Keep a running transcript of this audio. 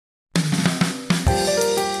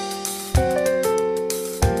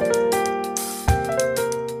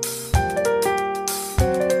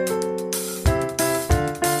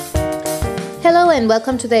and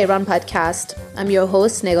welcome to the Iran podcast. I'm your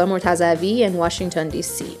host, Negar Mortazavi in Washington,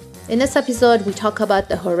 D.C. In this episode, we talk about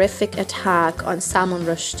the horrific attack on Salman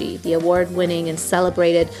Rushdie, the award-winning and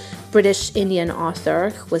celebrated British Indian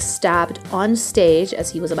author who was stabbed on stage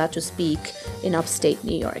as he was about to speak in upstate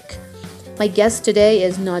New York. My guest today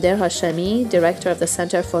is Nader Hashemi, director of the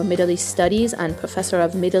Center for Middle East Studies and professor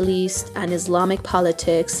of Middle East and Islamic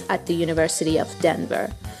politics at the University of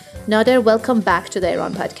Denver. Nader, welcome back to the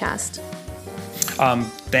Iran podcast.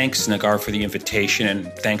 Thanks, Nagar, for the invitation,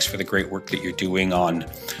 and thanks for the great work that you're doing on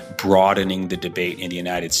broadening the debate in the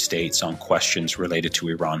United States on questions related to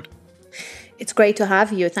Iran. It's great to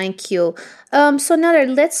have you. Thank you. So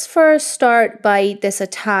Nader, let's first start by this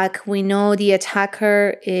attack. We know the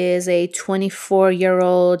attacker is a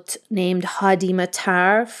 24-year-old named Hadi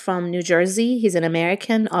Matar from New Jersey. He's an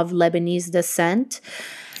American of Lebanese descent.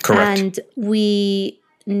 Correct. And we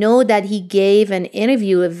know that he gave an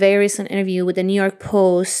interview, a very recent interview with the New York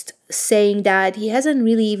Post, saying that he hasn't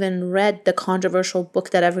really even read the controversial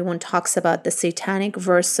book that everyone talks about, The Satanic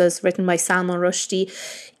Verses, written by Salman Rushdie,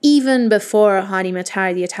 even before Hadi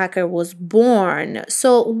Matar, the attacker, was born.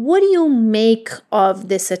 So what do you make of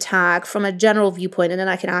this attack from a general viewpoint? And then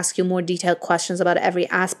I can ask you more detailed questions about every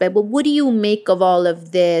aspect. But what do you make of all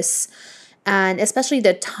of this, and especially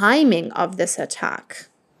the timing of this attack?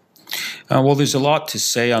 Well, there's a lot to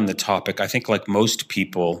say on the topic. I think, like most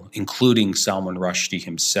people, including Salman Rushdie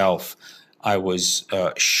himself, I was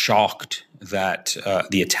shocked that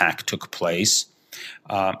the attack took place.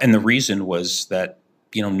 And the reason was that,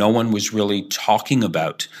 no one was really talking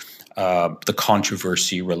about the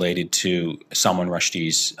controversy related to Salman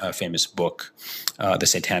Rushdie's famous book, The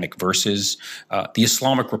Satanic Verses. The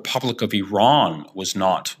Islamic Republic of Iran was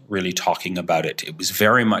not really talking about it. It was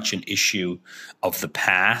very much an issue of the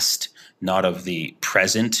past, not of the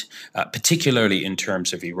present, particularly in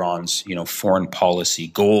terms of Iran's, foreign policy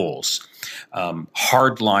goals.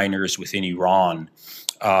 Hardliners within Iran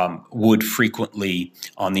would frequently,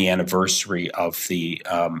 on the anniversary of the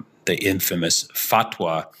infamous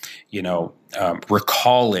fatwa,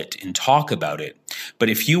 recall it and talk about it. But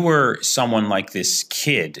if you were someone like this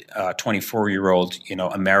kid, 24-year-old,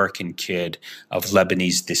 American kid of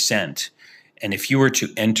Lebanese descent, and if you were to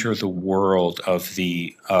enter the world of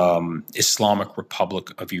the Islamic Republic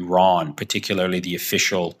of Iran, particularly the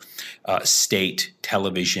official state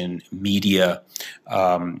television media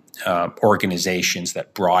organizations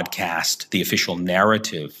that broadcast the official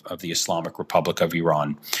narrative of the Islamic Republic of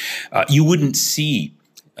Iran, you wouldn't see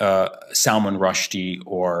Salman Rushdie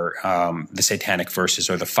or the Satanic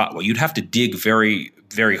Verses or the fatwa. You'd have to dig very,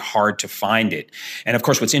 very hard to find it. And of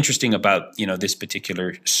course, what's interesting about this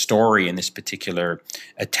particular story and this particular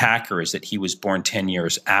attacker is that he was born 10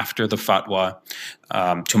 years after the fatwa.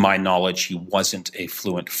 To my knowledge, he wasn't a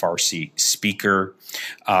fluent Farsi speaker.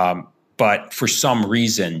 But for some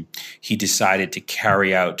reason, he decided to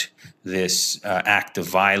carry out this act of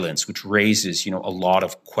violence, which raises, a lot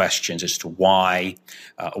of questions as to why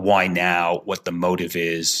now, what the motive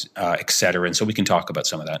is, et cetera. And so we can talk about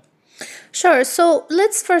some of that. Sure. So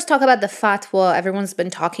let's first talk about the fatwa. Everyone's been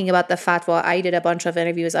talking about the fatwa. I did a bunch of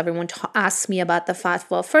interviews. Everyone asked me about the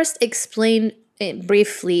fatwa. First, explain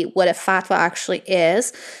briefly what a fatwa actually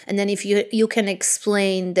is. And then if you can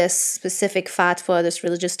explain this specific fatwa, this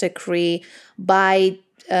religious decree by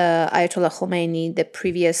Ayatollah Khomeini, the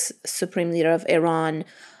previous supreme leader of Iran,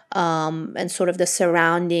 and sort of the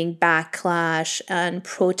surrounding backlash and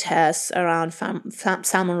protests around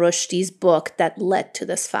Salman Rushdie's book that led to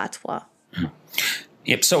this fatwa.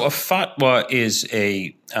 Yep. So a fatwa is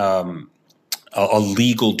a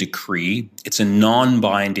legal decree. It's a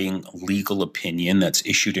non-binding legal opinion that's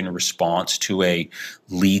issued in response to a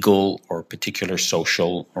legal or particular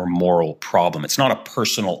social or moral problem. It's not a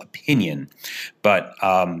personal opinion, but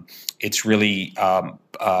it's really an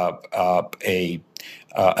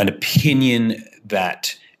opinion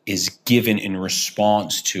that is given in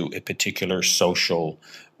response to a particular social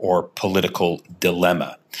or political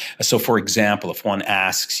dilemma. So, for example, if one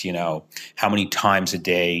asks, how many times a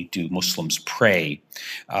day do Muslims pray?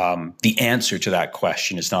 The answer to that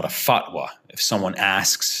question is not a fatwa. If someone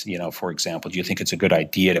asks, for example, do you think it's a good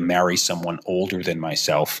idea to marry someone older than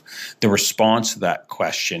myself? The response to that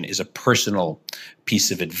question is a personal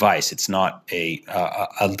piece of advice. It's not a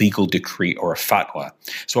legal decree or a fatwa.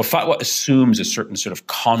 So a fatwa assumes a certain sort of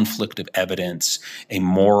conflict of evidence, a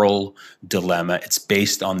moral dilemma. It's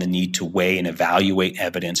based on the need to weigh and evaluate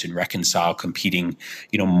evidence and reconcile competing,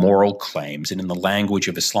 moral claims. And in the language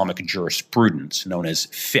of Islamic jurisprudence, known as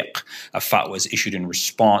fiqh, a fatwa is issued in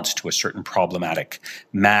response to a certain problematic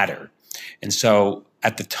matter. And so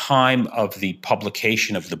at the time of the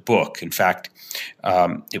publication of the book, in fact,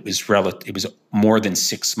 it was more than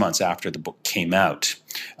 6 months after the book came out.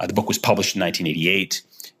 The book was published in 1988,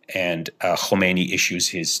 and Khomeini issues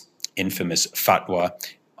his infamous fatwa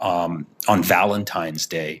on Valentine's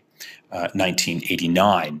Day,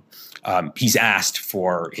 1989. He's asked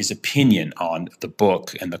for his opinion on the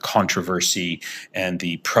book and the controversy and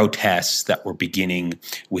the protests that were beginning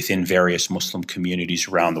within various Muslim communities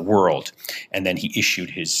around the world. And then he issued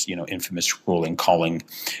his, infamous ruling calling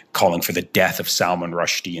for the death of Salman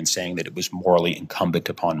Rushdie and saying that it was morally incumbent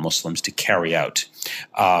upon Muslims to carry out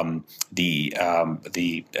a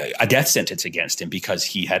death sentence against him because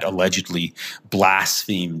he had allegedly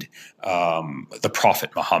blasphemed the Prophet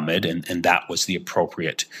Muhammad, and that was the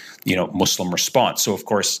appropriate, Muslim response. So, of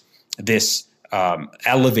course, this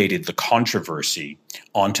elevated the controversy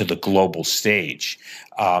onto the global stage,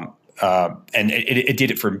 and it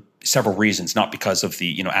did it for several reasons, not because of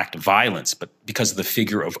the act of violence, but because of the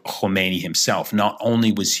figure of Khomeini himself. Not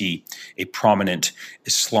only was he a prominent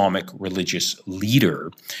Islamic religious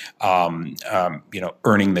leader, earning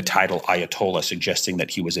the title Ayatollah, suggesting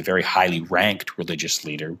that he was a very highly ranked religious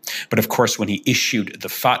leader, but of course, when he issued the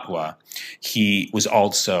fatwa, he was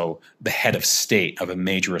also the head of state of a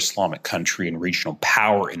major Islamic country and regional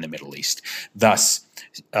power in the Middle East, thus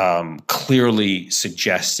clearly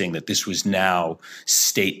suggesting that this was now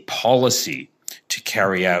state policy to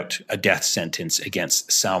carry out a death sentence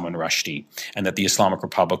against Salman Rushdie, and that the Islamic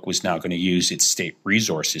Republic was now going to use its state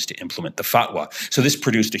resources to implement the fatwa. So this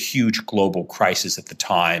produced a huge global crisis at the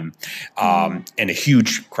time, and a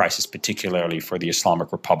huge crisis particularly for the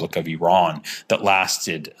Islamic Republic of Iran that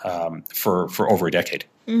lasted for over a decade.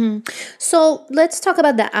 Mm-hmm. So let's talk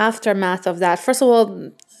about the aftermath of that. First of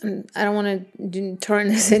all, I don't want to turn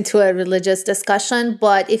this into a religious discussion,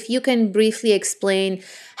 but if you can briefly explain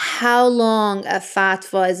how long a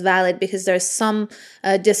fatwa is valid, because there's some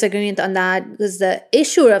disagreement on that, because the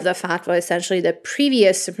issuer of the fatwa, essentially the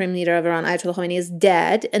previous supreme leader of Iran, Ayatollah Khomeini, is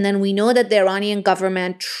dead. And then we know that the Iranian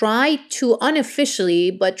government tried to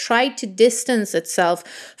distance itself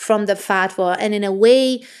from the fatwa, and in a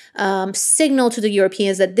way signal to the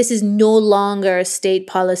Europeans that this is no longer state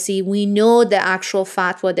policy. We know the actual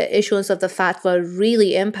fatwa, the issuance of the fatwa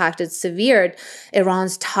really impacted, severed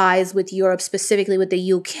Iran's ties with Europe, specifically with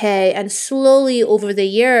the UK. And slowly over the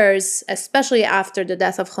years, especially after the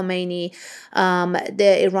death of Khomeini,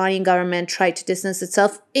 the Iranian government tried to distance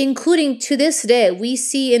itself, including to this day. We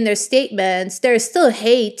see in their statements, there is still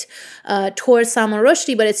hate towards Salman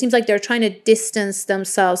Rushdie, but it seems like they're trying to distance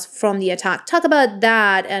themselves from the attack. Talk about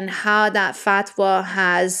that and how that fatwa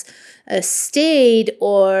has stayed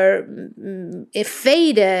or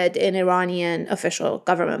faded in Iranian official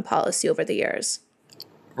government policy over the years.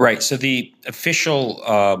 Right. So the official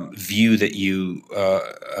view that you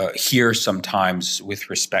hear sometimes with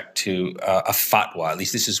respect to a fatwa, at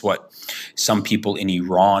least this is what some people in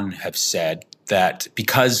Iran have said, that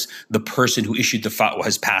because the person who issued the fatwa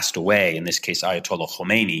has passed away, in this case Ayatollah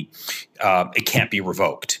Khomeini, it can't be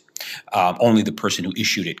revoked. Only the person who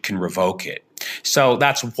issued it can revoke it. So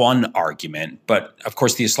that's one argument. But of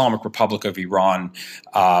course, the Islamic Republic of Iran,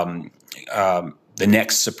 the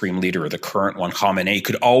next supreme leader, or the current one, Khamenei,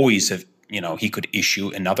 could always have, he could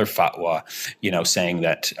issue another fatwa, saying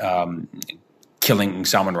that killing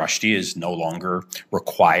Salman Rushdie is no longer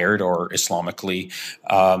required or Islamically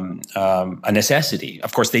a necessity.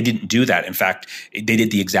 Of course, they didn't do that. In fact, they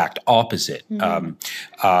did the exact opposite.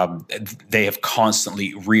 They have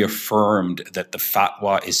constantly reaffirmed that the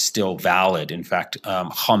fatwa is still valid. In fact,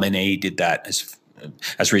 Khamenei did that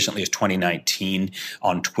as recently as 2019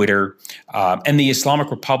 on Twitter. And the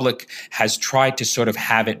Islamic Republic has tried to sort of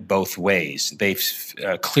have it both ways. They've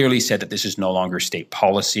clearly said that this is no longer state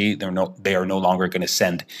policy. They are no longer going to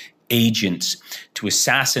send agents to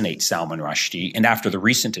assassinate Salman Rushdie. And after the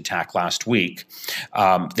recent attack last week,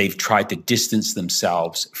 they've tried to distance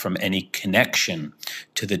themselves from any connection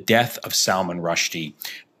to the death of Salman Rushdie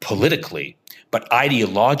politically. But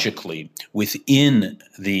ideologically, within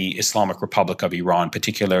the Islamic Republic of Iran,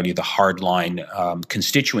 particularly the hardline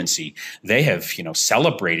constituency, they have,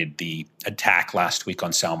 celebrated the attack last week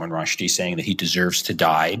on Salman Rushdie, saying that he deserves to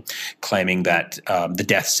die, claiming that the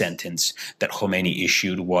death sentence that Khomeini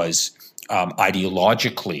issued was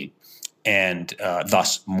ideologically and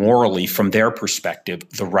thus morally, from their perspective,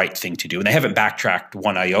 the right thing to do. And they haven't backtracked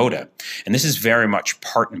one iota. And this is very much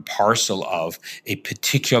part and parcel of a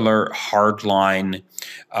particular hardline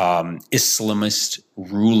Islamist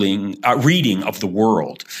reading of the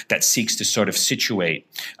world that seeks to sort of situate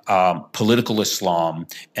political Islam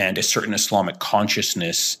and a certain Islamic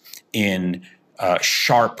consciousness in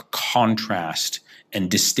sharp contrast and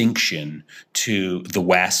distinction to the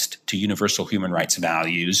West, to universal human rights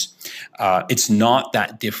values. It's not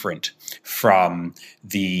that different from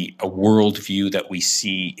the worldview that we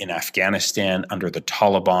see in Afghanistan under the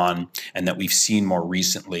Taliban and that we've seen more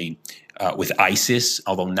recently with ISIS,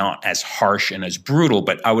 although not as harsh and as brutal,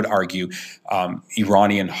 but I would argue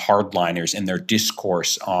Iranian hardliners in their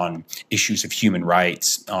discourse on issues of human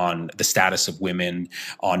rights, on the status of women,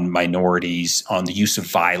 on minorities, on the use of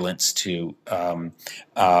violence to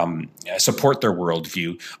support their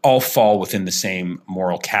worldview, all fall within the same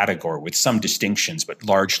moral category with some distinctions, but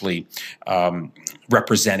largely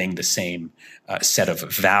representing the same set of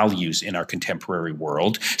values in our contemporary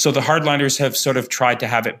world. So the hardliners have sort of tried to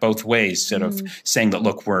have it both ways, sort of saying that,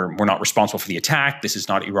 look, we're not responsible for the attack. This is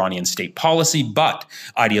not Iranian state policy, but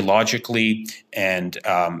ideologically and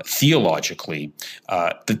theologically,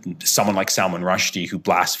 someone like Salman Rushdie who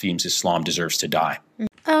blasphemes Islam deserves to die.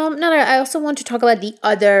 No, I also want to talk about the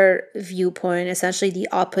other viewpoint, essentially the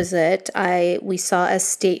opposite. We saw a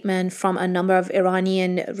statement from a number of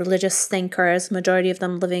Iranian religious thinkers, majority of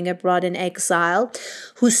them living abroad in exile,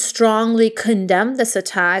 who strongly condemn this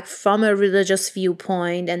attack from a religious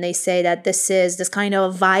viewpoint. And they say that this kind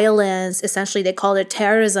of violence, essentially they call it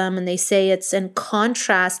terrorism, and they say it's in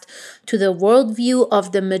contrast to the worldview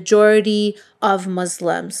of the majority of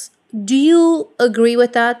Muslims. Do you agree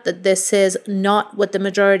with that this is not what the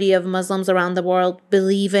majority of Muslims around the world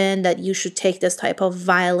believe in, that you should take this type of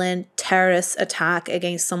violent terrorist attack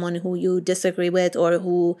against someone who you disagree with or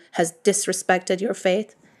who has disrespected your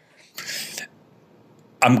faith?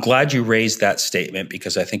 I'm glad you raised that statement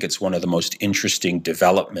because I think it's one of the most interesting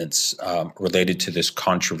developments related to this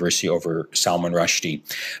controversy over Salman Rushdie.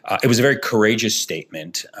 It was a very courageous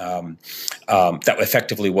statement that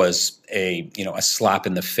effectively was a slap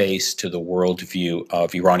in the face to the worldview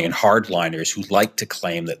of Iranian hardliners who like to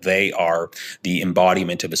claim that they are the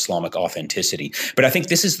embodiment of Islamic authenticity. But I think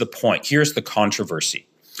this is the point. Here's the controversy.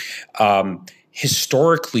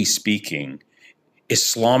 Historically speaking,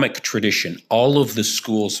 Islamic tradition, all of the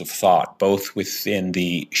schools of thought, both within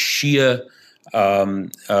the Shia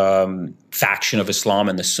faction of Islam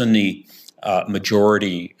and the Sunni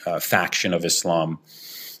majority faction of Islam,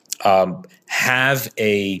 have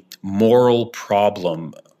a moral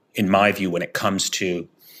problem, in my view, when it comes to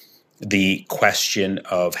the question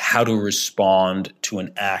of how to respond to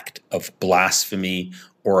an act of blasphemy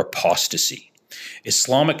or apostasy.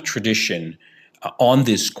 Islamic tradition on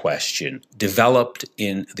this question developed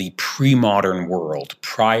in the pre-modern world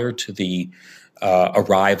prior to the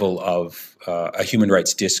arrival of a human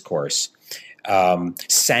rights discourse,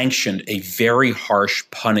 sanctioned a very harsh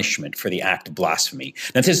punishment for the act of blasphemy.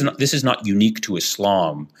 Now, this is not unique to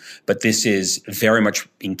Islam, but this is very much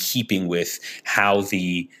in keeping with how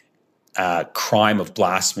the crime of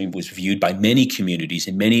blasphemy was viewed by many communities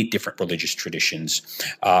in many different religious traditions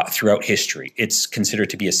throughout history. It's considered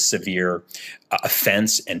to be a severe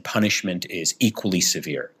offense, and punishment is equally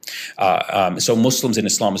severe. So Muslims and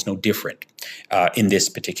Islam is no different in this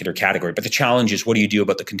particular category. But the challenge is, what do you do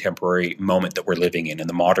about the contemporary moment that we're living in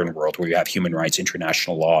the modern world, where you have human rights,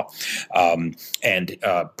 international law, and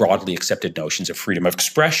broadly accepted notions of freedom of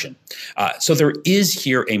expression? So there is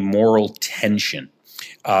here a moral tension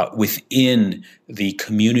within the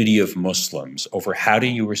community of Muslims over how do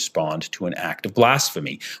you respond to an act of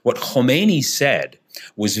blasphemy. What Khomeini said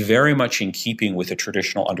was very much in keeping with a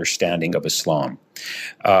traditional understanding of Islam.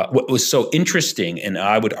 What was so interesting, and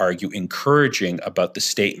I would argue encouraging, about the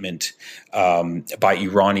statement by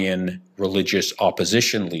Iranian religious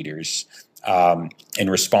opposition leaders in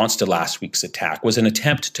response to last week's attack was an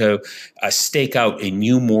attempt to stake out a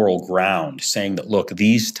new moral ground, saying that, look,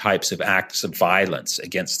 these types of acts of violence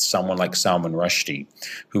against someone like Salman Rushdie,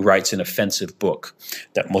 who writes an offensive book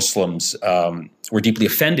that Muslims were deeply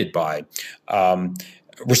offended by,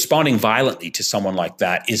 responding violently to someone like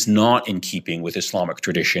that is not in keeping with Islamic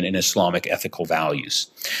tradition and Islamic ethical values.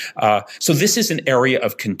 So this is an area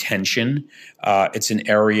of contention. It's an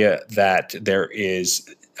area that there is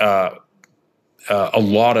a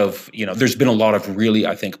lot of, there's been a lot of really,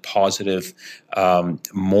 I think, positive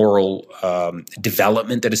moral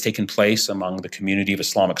development that has taken place among the community of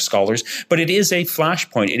Islamic scholars. But it is a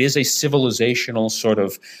flashpoint. It is a civilizational sort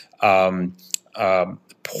of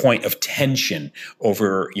point of tension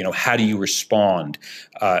over, how do you respond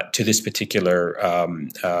to this particular,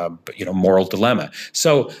 moral dilemma.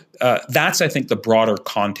 So that's, I think, the broader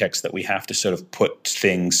context that we have to sort of put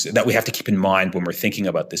things, that we have to keep in mind when we're thinking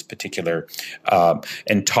about this particular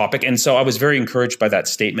and topic. And so I was very encouraged by that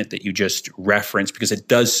statement that you just referenced, because it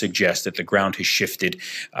does suggest that the ground has shifted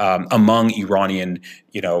among Iranian,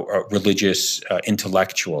 religious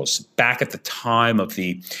intellectuals. Back at the time of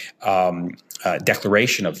the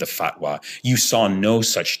declaration of the fatwa, you saw no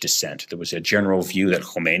such dissent. There was a general view that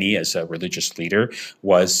Khomeini, as a religious leader,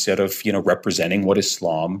 was sort of, representing what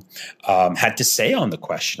Islam had to say on the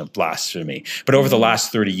question of blasphemy. But over the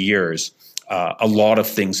last 30 years, a lot of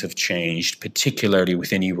things have changed, particularly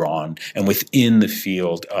within Iran and within the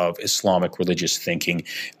field of Islamic religious thinking,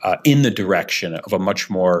 in the direction of a much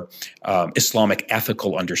more Islamic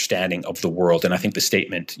ethical understanding of the world. And I think the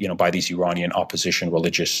statement, by these Iranian opposition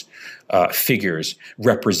religious figures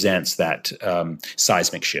represents that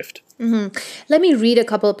seismic shift. Mm-hmm. Let me read a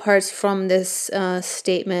couple of parts from this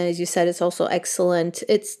statement. As you said, it's also excellent.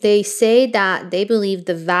 They say that they believe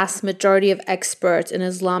the vast majority of experts in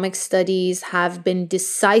Islamic studies have been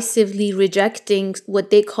decisively rejecting what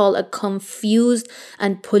they call a confused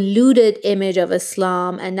and polluted image of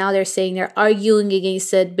Islam. And now they're saying they're arguing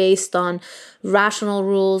against it based on rational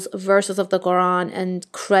rules, verses of the Quran,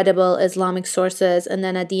 and credible Islamic sources. And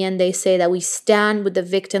then at the end, they say that we stand with the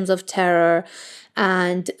victims of terror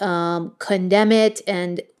and condemn it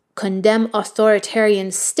and condemn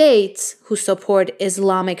authoritarian states who support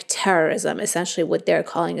Islamic terrorism, essentially what they're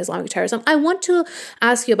calling Islamic terrorism. I want to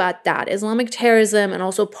ask you about that, Islamic terrorism, and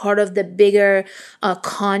also part of the bigger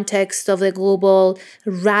context of the global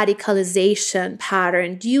radicalization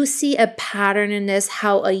pattern. Do you see a pattern in this,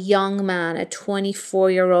 how a young man, a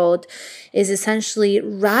 24-year-old, is essentially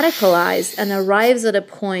radicalized and arrives at a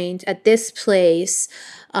point at this place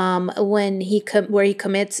when where he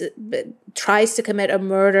tries to commit a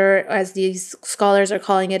murder, as these scholars are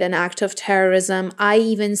calling it, an act of terrorism? I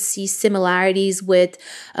even see similarities with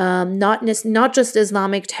not just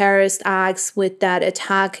Islamic terrorist acts, with that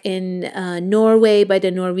attack in Norway by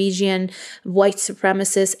the Norwegian white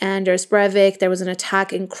supremacist Anders Breivik. There was an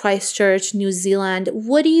attack in Christchurch, New Zealand.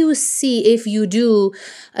 What do you see, if you do,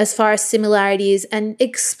 as far as similarities? And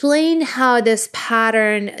explain how this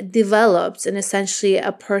pattern develops and essentially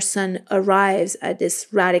a person arrives at this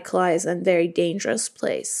radicalized and very dangerous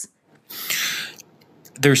place.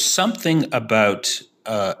 There's something about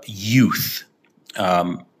youth,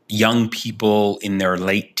 young people in their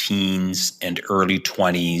late teens and early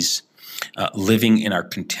 20s, living in our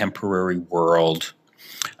contemporary world,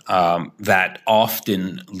 that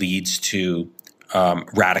often leads to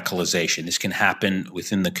radicalization. This can happen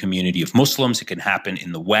within the community of Muslims. It can happen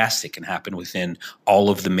in the West. It can happen within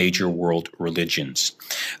all of the major world religions.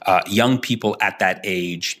 Young people at that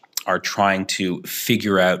age are trying to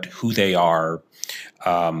figure out who they are,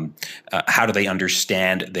 how do they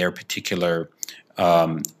understand their particular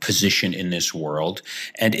position in this world.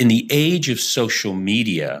 And in the age of social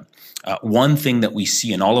media, one thing that we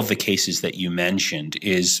see in all of the cases that you mentioned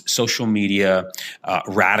is social media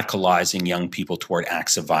radicalizing young people toward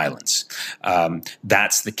acts of violence.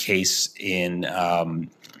 That's the case in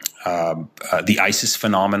the ISIS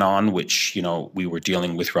phenomenon, which, we were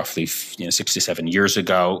dealing with roughly 6 to 7 years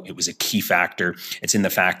ago. It was a key factor. It's in the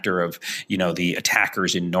factor of, the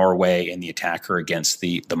attackers in Norway and the attacker against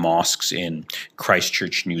the mosques in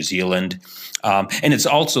Christchurch, New Zealand. And it's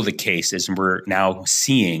also the case, as we're now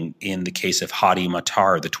seeing in the case of Hadi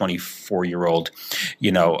Matar, the 24-year-old,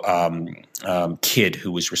 kid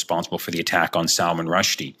who was responsible for the attack on Salman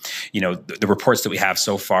Rushdie. The reports that we have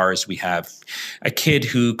so far is we have a kid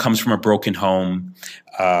who comes from a broken home,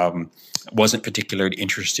 wasn't particularly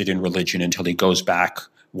interested in religion until he goes back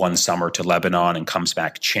one summer to Lebanon and comes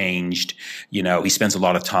back changed. He spends a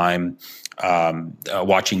lot of time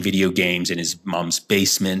watching video games in his mom's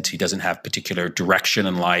basement. He doesn't have particular direction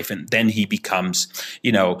in life. And then he becomes,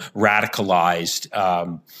 radicalized,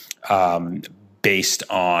 based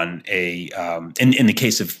on in the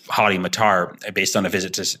case of Hadi Matar, based on a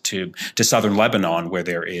visit to southern Lebanon, where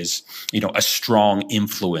there is, a strong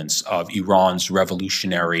influence of Iran's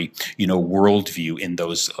revolutionary, worldview in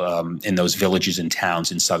those villages and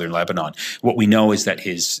towns in southern Lebanon. What we know is that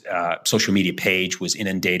his social media page was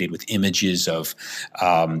inundated with images of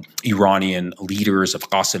Iranian leaders, of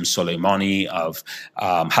Qasem Soleimani, of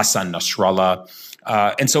Hassan Nasrallah.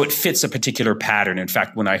 And so it fits a particular pattern. In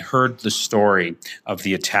fact, when I heard the story of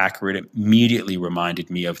the attacker, it immediately reminded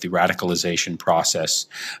me of the radicalization process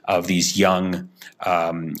of these young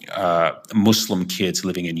Muslim kids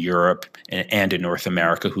living in Europe and in North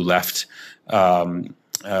America who left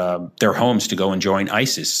their homes to go and join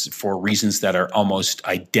ISIS for reasons that are almost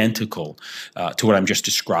identical to what I'm just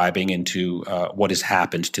describing and to what has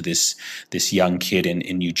happened to this young kid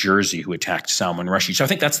in New Jersey who attacked Salman Rushdie. So I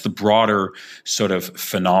think that's the broader sort of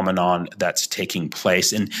phenomenon that's taking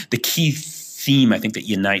place. And the key theme, I think, that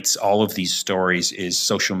unites all of these stories is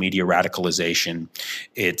social media radicalization.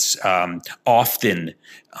 It's often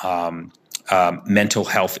mental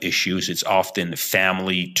health issues. It's often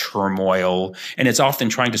family turmoil, and it's often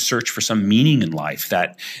trying to search for some meaning in life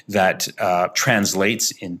that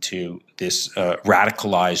translates into this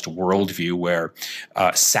radicalized worldview where,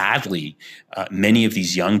 sadly, many of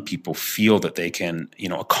these young people feel that they can,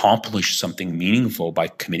 accomplish something meaningful by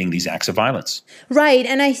committing these acts of violence. Right.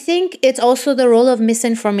 And I think it's also the role of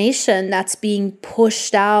misinformation that's being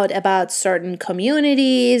pushed out about certain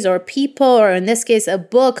communities or people, or in this case, a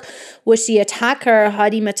book, which the attacker,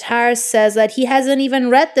 Hadi Matar, says that he hasn't even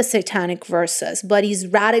read the satanic verses, but he's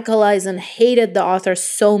radicalized and hated the author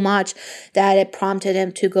so much that it prompted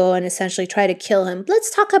him to go and essentially try to kill him.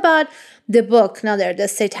 Let's talk about the book. Now, the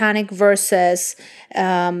satanic verses,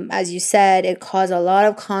 as you said, it caused a lot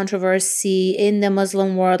of controversy in the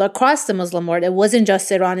Muslim world, across the Muslim world. It wasn't just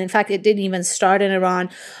Iran. In fact, it didn't even start in Iran,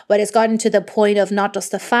 but it's gotten to the point of not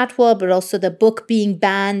just the fatwa, but also the book being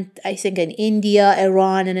banned, I think, in India,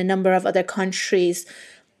 Iran, and a number of other countries.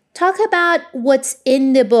 Talk about what's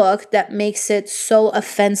in the book that makes it so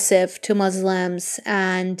offensive to Muslims,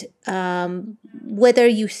 and whether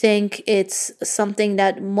you think it's something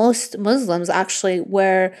that most Muslims actually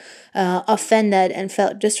were offended and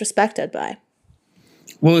felt disrespected by.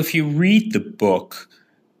 Well, if you read the book,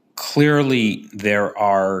 clearly there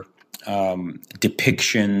are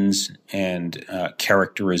depictions and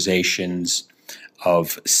characterizations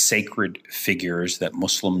of sacred figures that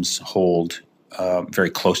Muslims hold very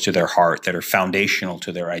close to their heart, that are foundational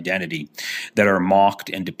to their identity, that are mocked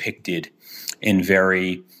and depicted in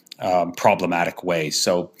very problematic ways.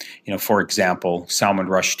 So, for example, Salman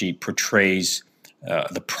Rushdie portrays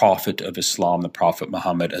the Prophet of Islam, the Prophet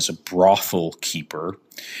Muhammad, as a brothel keeper,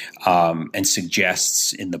 and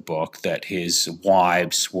suggests in the book that his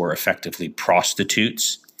wives were effectively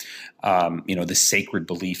prostitutes. The sacred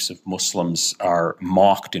beliefs of Muslims are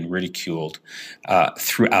mocked and ridiculed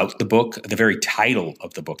throughout the book. The very title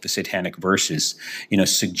of the book, the Satanic Verses,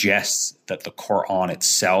 suggests that the Quran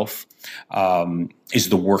itself is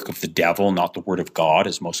the work of the devil, not the word of God,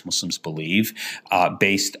 as most Muslims believe,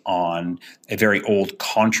 based on a very old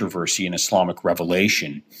controversy in Islamic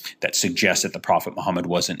revelation that suggests that the Prophet Muhammad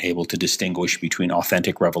wasn't able to distinguish between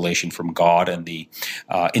authentic revelation from God and the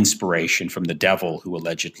inspiration from the devil, who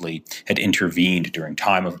allegedly had intervened during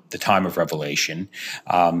the time of revelation.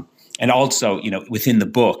 And also, within the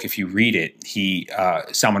book, if you read it,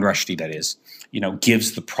 Salman Rushdie, that is,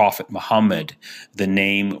 gives the Prophet Muhammad the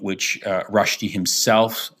name which Rushdie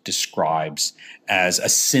himself describes as a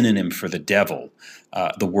synonym for the devil.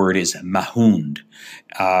 The word is mahund.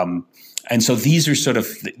 And so these are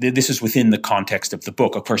this is within the context of the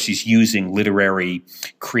book. Of course, he's using literary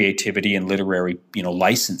creativity and literary,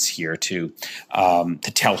 license here to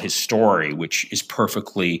tell his story, which is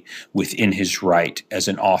perfectly within his right as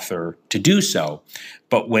an author to do so.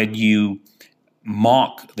 But when you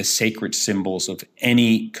mock the sacred symbols of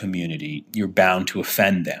any community, you're bound to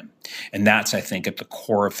offend them. And that's, I think, at the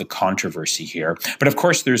core of the controversy here. But of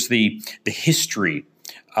course, there's the history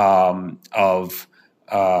of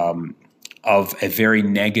a very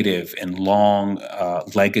negative and long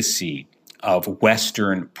legacy of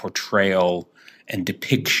Western portrayal and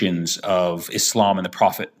depictions of Islam and the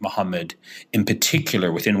Prophet Muhammad, in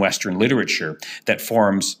particular within Western literature, that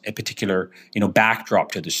forms a particular,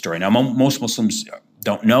 backdrop to the story. Now, most Muslims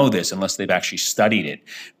don't know this unless they've actually studied it.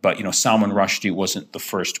 But, Salman Rushdie wasn't the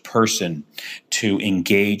first person to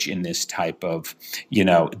engage in this type of,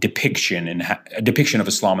 depiction and a depiction of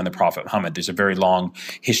Islam and the Prophet Muhammad. There's a very long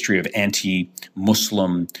history of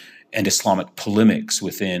anti-Muslim and Islamic polemics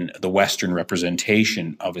within the Western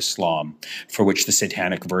representation of Islam, for which the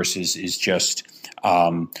Satanic Verses is just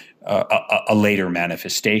a later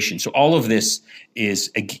manifestation. So all of this is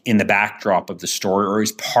in the backdrop of the story, or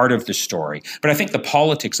is part of the story. But I think the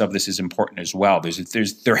politics of this is important as well.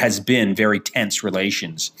 There has been very tense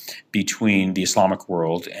relations between the Islamic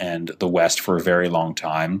world and the West for a very long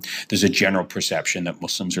time. There's a general perception that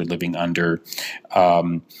Muslims are living under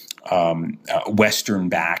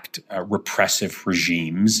Western-backed repressive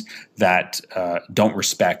regimes that don't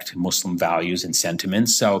respect Muslim values and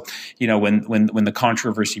sentiments. So, when the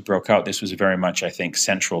controversy broke out, this was very much, I think,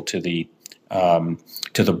 central to the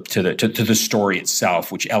story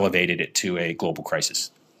itself, which elevated it to a global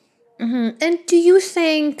crisis. And do you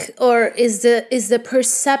think, or is the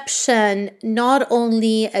perception not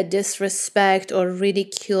only a disrespect or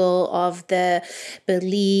ridicule of the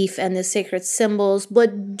belief and the sacred symbols,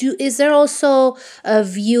 but is there also a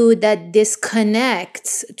view that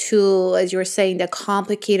disconnects to, as you were saying, the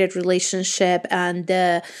complicated relationship and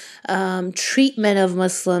the treatment of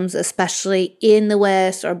Muslims, especially in the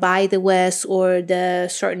West or by the West, or the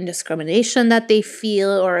certain discrimination that they feel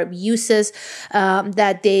or abuses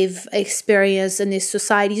that they've experienced in these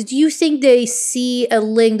societies? Do you think they see a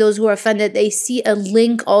link, those who are offended, they see a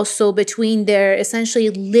link also between their essentially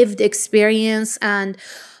lived experience and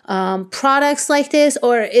products like this,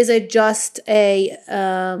 or is it just a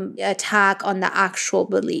attack on the actual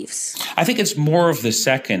beliefs? I think it's more of the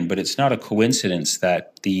second, but it's not a coincidence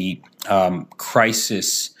that the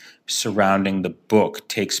crisis surrounding the book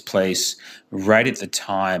takes place right at the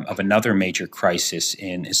time of another major crisis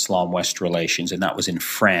in Islam-West relations, and that was in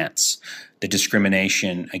France. The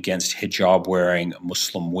discrimination against hijab-wearing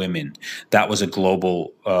Muslim women. That was a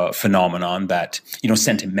global phenomenon that,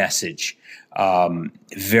 sent a message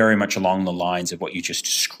very much along the lines of what you just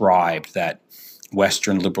described, that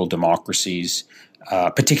Western liberal democracies,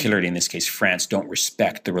 particularly in this case France, don't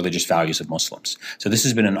respect the religious values of Muslims. So this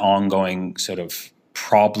has been an ongoing sort of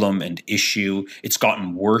problem and issue. It's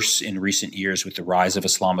gotten worse in recent years with the rise of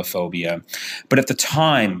Islamophobia. But at the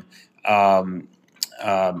time of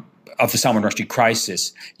the Salman Rushdie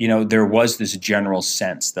crisis, there was this general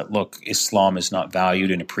sense that, look, Islam is not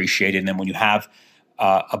valued and appreciated. And then when you have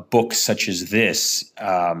a book such as this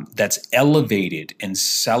that's elevated and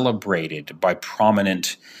celebrated by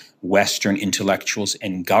prominent Western intellectuals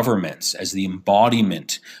and governments as the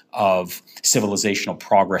embodiment of civilizational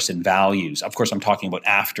progress and values. Of course, I'm talking about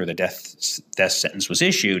after the death sentence was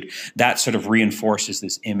issued. That sort of reinforces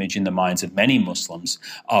this image in the minds of many Muslims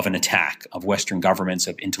of an attack, of Western governments,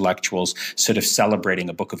 of intellectuals sort of celebrating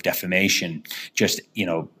a book of defamation, just,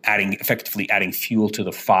 effectively adding fuel to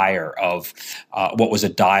the fire of what was a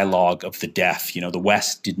dialogue of the deaf. The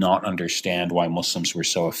West did not understand why Muslims were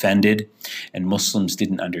so offended, and Muslims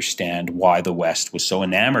didn't understand why the West was so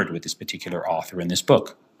enamored with this particular author in this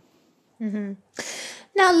book. Mm-hmm.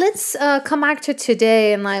 Now let's come back to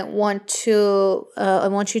today, and I want you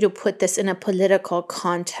to put this in a political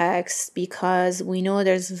context, because we know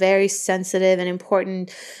there's very sensitive and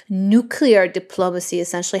important nuclear diplomacy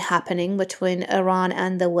essentially happening between Iran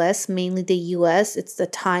and the West, mainly the U.S. It's the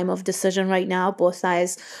time of decision right now. Both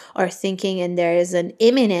sides are thinking, and there is an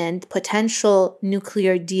imminent potential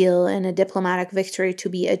nuclear deal and a diplomatic victory to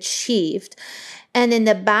be achieved. And in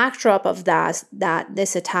the backdrop of that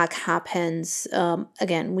this attack happens,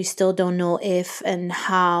 again, we still don't know if and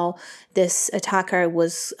how this attacker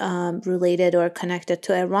was related or connected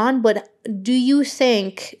to Iran. But do you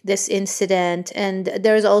think this incident, and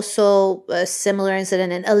there's also a similar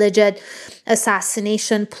incident, an alleged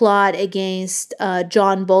assassination plot against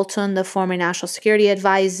John Bolton, the former national security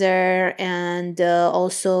advisor, and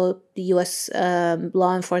also the U.S.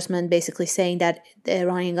 Law enforcement basically saying that the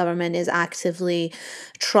Iranian government is actively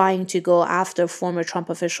trying to go after former Trump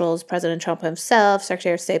officials, President Trump himself,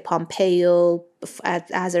 Secretary of State Pompeo,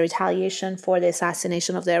 as a retaliation for the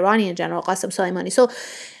assassination of the Iranian general Qasem Soleimani. So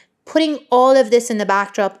putting all of this in the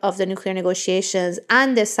backdrop of the nuclear negotiations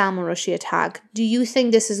and the Salman Rushdie attack, do you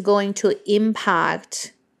think this is going to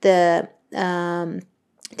impact the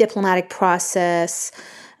diplomatic process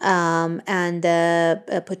and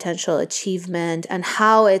the potential achievement, and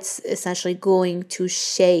how it's essentially going to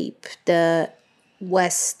shape the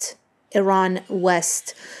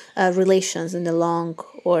Iran-West relations in the long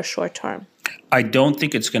or short term? I don't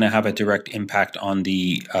think it's going to have a direct impact on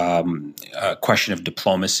the question of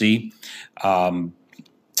diplomacy. One,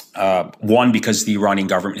 because the Iranian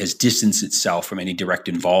government has distanced itself from any direct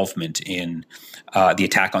involvement in the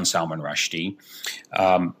attack on Salman Rushdie.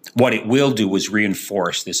 What it will do is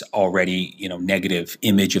reinforce this already, negative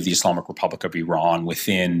image of the Islamic Republic of Iran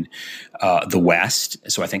within the West.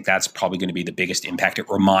 So I think that's probably going to be the biggest impact. It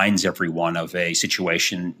reminds everyone of a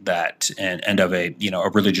situation and of a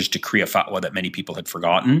religious decree, a fatwa that many people had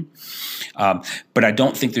forgotten. But I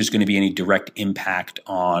don't think there's going to be any direct impact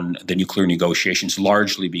on the nuclear negotiations,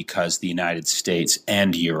 largely because the United States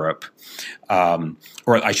and Europe, let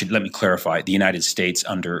me clarify, the United States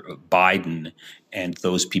under Biden and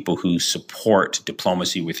those people who support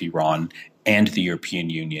diplomacy with Iran and the European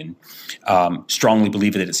Union strongly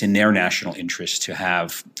believe that it's in their national interest to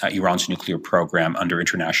have Iran's nuclear program under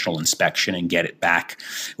international inspection and get it back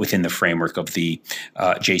within the framework of the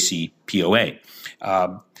JCPOA.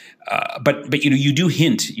 But you do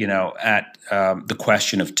hint at the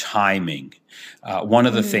question of timing. One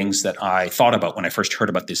of the things that I thought about when I first heard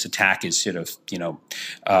about this attack is sort of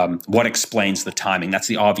what explains the timing. That's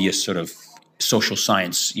the obvious sort of social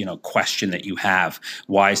science, question that you have.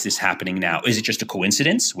 Why is this happening now? Is it just a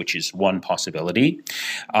coincidence, which is one possibility?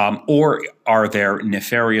 Or are there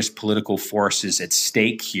nefarious political forces at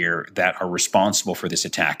stake here that are responsible for this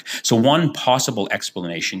attack? So one possible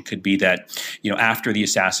explanation could be that, after the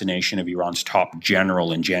assassination of Iran's top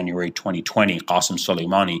general in January 2020, Qasem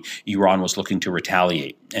Soleimani, Iran was looking to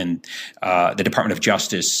retaliate. And the Department of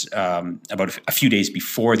Justice, about a few days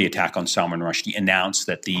before the attack on Salman Rushdie, announced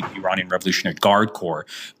that the Iranian Revolutionary Guard Corps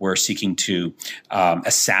were seeking to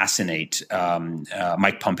assassinate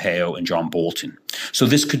Mike Pompeo and John Bolton. So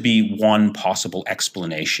this could be one possible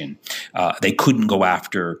explanation. They couldn't go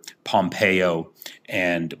after Pompeo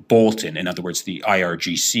and Bolton. In other words, the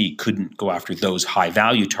IRGC couldn't go after those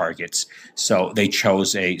high-value targets, so they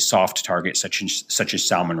chose a soft target such as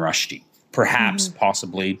Salman Rushdie. Perhaps,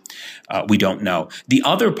 possibly, we don't know. The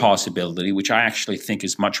other possibility, which I actually think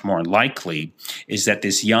is much more likely, is that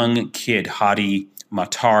this young kid, Hadi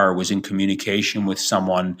Matar, was in communication with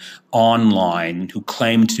someone online who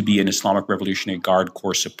claimed to be an Islamic Revolutionary Guard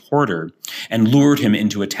Corps supporter and lured him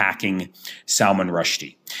into attacking Salman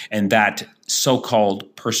Rushdie. And that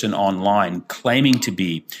so-called person online claiming to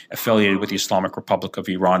be affiliated with the Islamic Republic of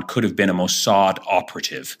Iran could have been a Mossad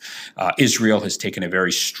operative. Israel has taken a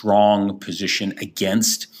very strong position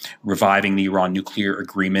against reviving the Iran nuclear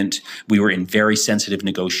agreement. We were in very sensitive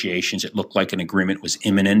negotiations. It looked like an agreement was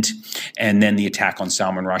imminent. And then the attack on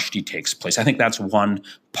Salman Rushdie takes place. I think that's one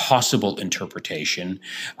possible interpretation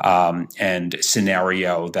and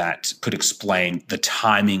scenario that could explain the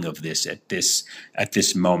timing of this at this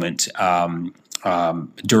moment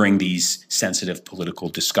during these sensitive political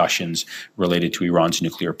discussions related to Iran's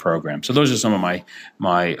nuclear program. So those are some of my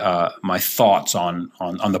thoughts on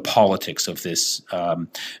the politics of this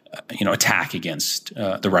attack against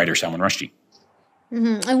the writer Salman Rushdie.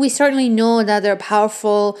 And we certainly know that there are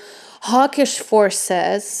powerful hawkish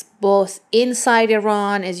forces both inside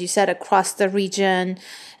Iran, as you said, across the region,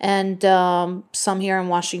 and some here in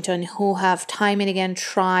Washington who have time and again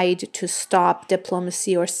tried to stop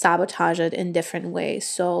diplomacy or sabotage it in different ways.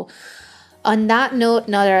 So on that note,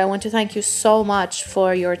 Nader, I want to thank you so much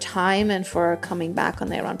for your time and for coming back on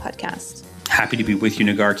the Iran podcast. Happy to be with you,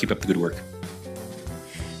 Nagar. Keep up the good work.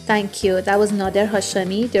 Thank you. That was Nader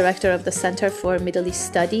Hashemi, Director of the Center for Middle East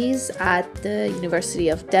Studies at the University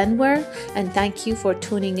of Denver. And thank you for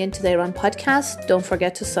tuning into the Iran podcast. Don't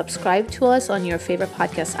forget to subscribe to us on your favorite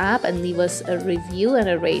podcast app and leave us a review and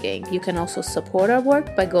a rating. You can also support our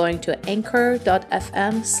work by going to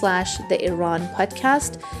anchor.fm/the Iran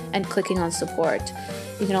podcast and clicking on support.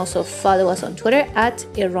 You can also follow us on Twitter at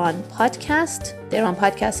Iran Podcast. The Iran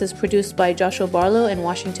Podcast is produced by Joshua Barlow in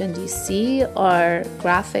Washington, D.C. Our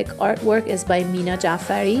graphic artwork is by Mina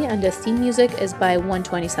Jafari, and the theme music is by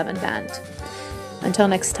 127 Band. Until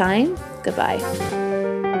next time, goodbye.